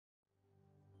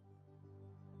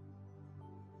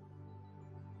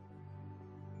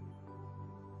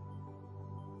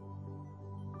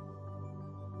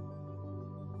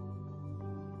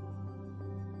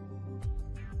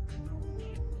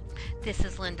This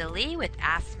is Linda Lee with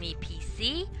Ask Me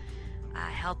PC,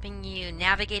 helping you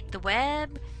navigate the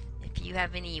web. If you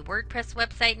have any WordPress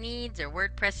website needs or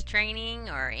WordPress training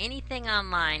or anything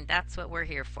online, that's what we're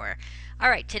here for.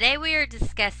 Alright, today we are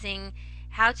discussing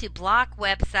how to block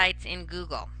websites in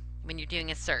Google when you're doing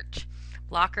a search.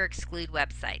 Block or exclude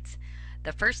websites.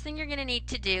 The first thing you're going to need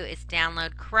to do is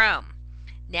download Chrome.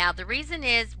 Now the reason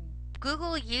is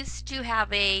Google used to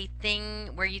have a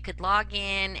thing where you could log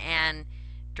in and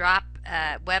drop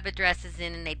web addresses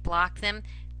in and they'd block them.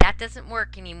 That doesn't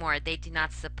work anymore. They do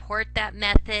not support that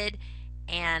method,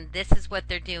 and this is what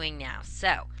they're doing now.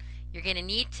 So you're going to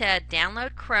need to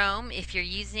download Chrome. If you're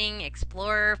using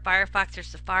Explorer, Firefox, or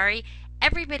Safari,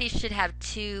 everybody should have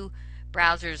two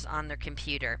browsers on their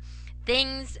computer.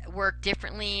 Things work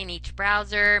differently in each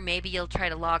browser. Maybe you'll try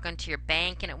to log onto your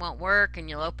bank and it won't work, and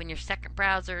you'll open your second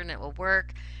browser and it will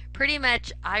work. Pretty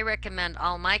much, I recommend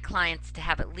all my clients to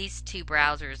have at least two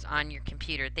browsers on your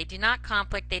computer. They do not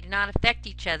conflict. They do not affect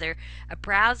each other. A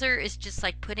browser is just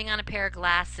like putting on a pair of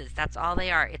glasses. That's all they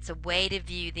are. It's a way to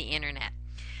view the internet.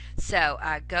 So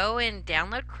go and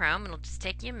download Chrome. It'll just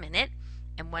take you a minute.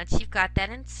 And once you've got that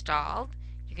installed,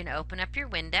 you're going to open up your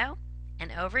window.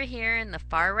 And over here in the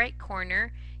far right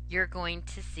corner, you're going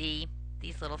to see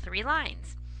these little three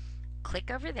lines. Click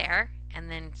over there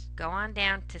and then go on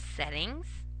down to Settings.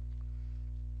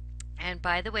 And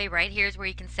by the way, right here is where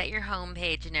you can set your home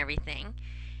page and everything.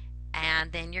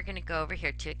 And then you're going to go over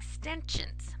here to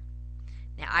Extensions.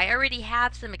 Now, I already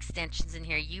have some extensions in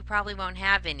here. You probably won't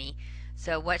have any.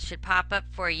 So what should pop up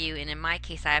for you, and in my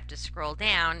case I have to scroll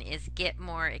down, is Get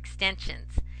More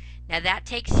Extensions. Now that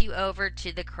takes you over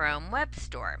to the Chrome Web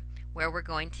Store, where we're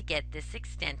going to get this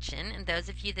extension. And those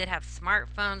of you that have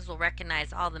smartphones will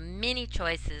recognize all the many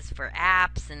choices for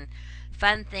apps and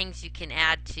fun things you can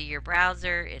add to your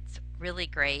browser. It's really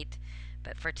great.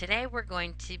 But for today we're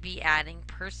going to be adding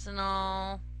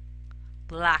Personal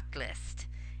Blacklist.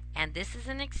 And this is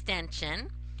an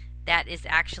extension that is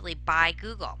actually by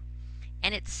Google.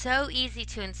 And it's so easy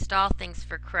to install things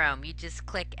for Chrome. You just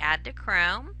click Add to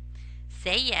Chrome.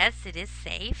 Say yes, it is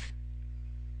safe,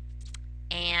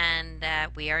 and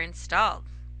we are installed.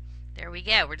 There we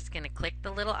go. We're just going to click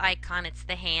the little icon. It's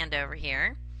the hand over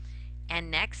here. And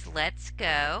next, let's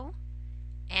go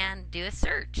and do a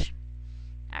search.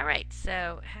 Alright,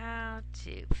 so how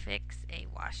to fix a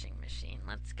washing machine.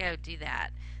 Let's go do that.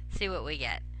 See what we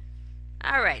get.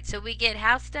 Alright, so we get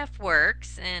how stuff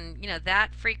works, and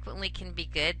that frequently can be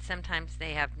good. Sometimes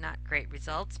they have not great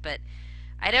results, but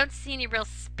I don't see any real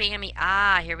spammy.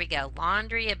 Here we go.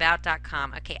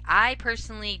 Laundryabout.com. Okay, I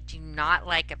personally do not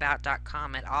like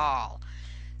about.com at all.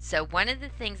 So one of the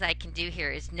things I can do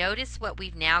here is notice what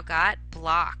we've now got.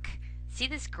 Block. See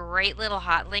this great little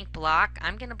hot link? Block.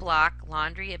 I'm going to block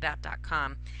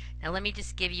laundryabout.com. Now let me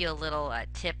just give you a little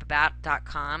tip about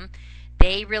 .com.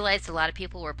 They realized a lot of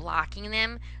people were blocking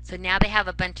them, so now they have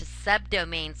a bunch of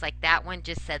subdomains, like that one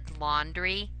just said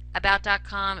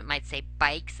laundryabout.com. It might say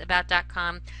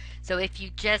bikesabout.com. So if you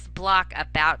just block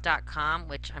about.com,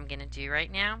 which I'm going to do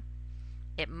right now,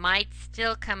 it might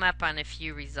still come up on a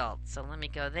few results. So let me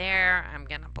go there. I'm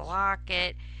going to block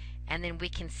it. And then we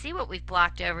can see what we've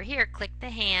blocked over here. Click the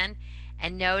hand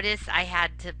and notice I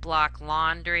had to block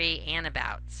laundry and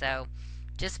about. So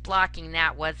just blocking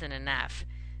that wasn't enough,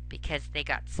 because they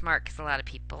got smart, because a lot of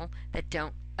people that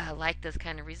don't like those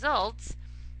kind of results,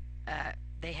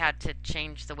 they had to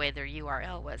change the way their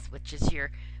URL was, which is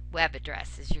your web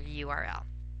address, is your URL.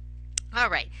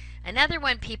 Alright, another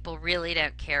one people really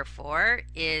don't care for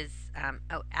is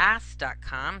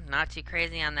ask.com. Not too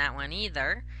crazy on that one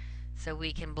either, so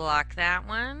we can block that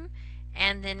one.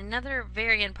 And then another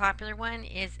very unpopular one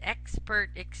is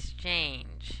Expert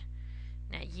Exchange.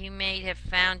 Now you may have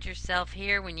found yourself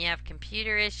here when you have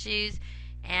computer issues,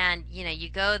 and you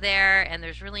go there and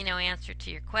there's really no answer to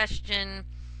your question,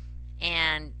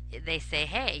 and they say,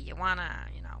 hey, you want to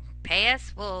pay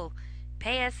us? We'll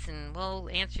pay us and we'll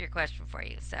answer your question for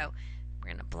you. So we're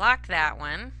going to block that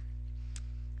one.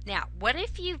 Now what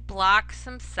if you block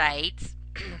some sites?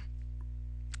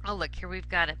 Oh, look, here we've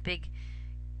got a big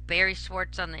Barry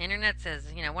Schwartz on the internet says,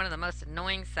 one of the most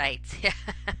annoying sites.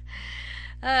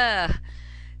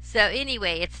 So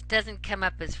anyway, it doesn't come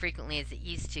up as frequently as it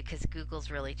used to, because Google's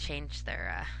really changed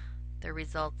their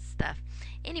results stuff.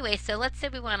 Anyway, so let's say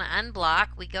we want to unblock.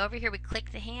 We go over here, we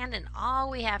click the hand, and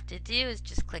all we have to do is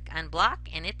just click unblock,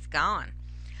 and it's gone.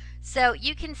 So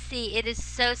you can see it is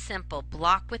so simple.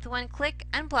 Block with one click,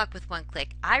 unblock with one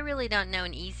click. I really don't know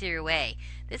an easier way.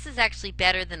 This is actually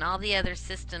better than all the other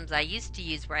systems I used to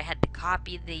use, where I had to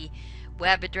copy the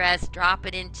web address, drop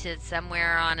it into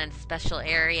somewhere on a special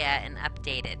area, and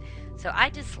update it. So I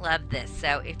just love this.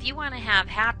 So if you want to have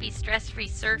happy, stress-free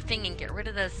surfing and get rid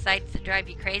of those sites that drive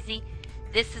you crazy,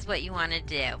 this is what you want to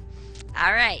do.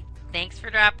 All right. Thanks for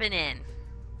dropping in.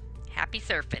 Happy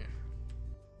surfing.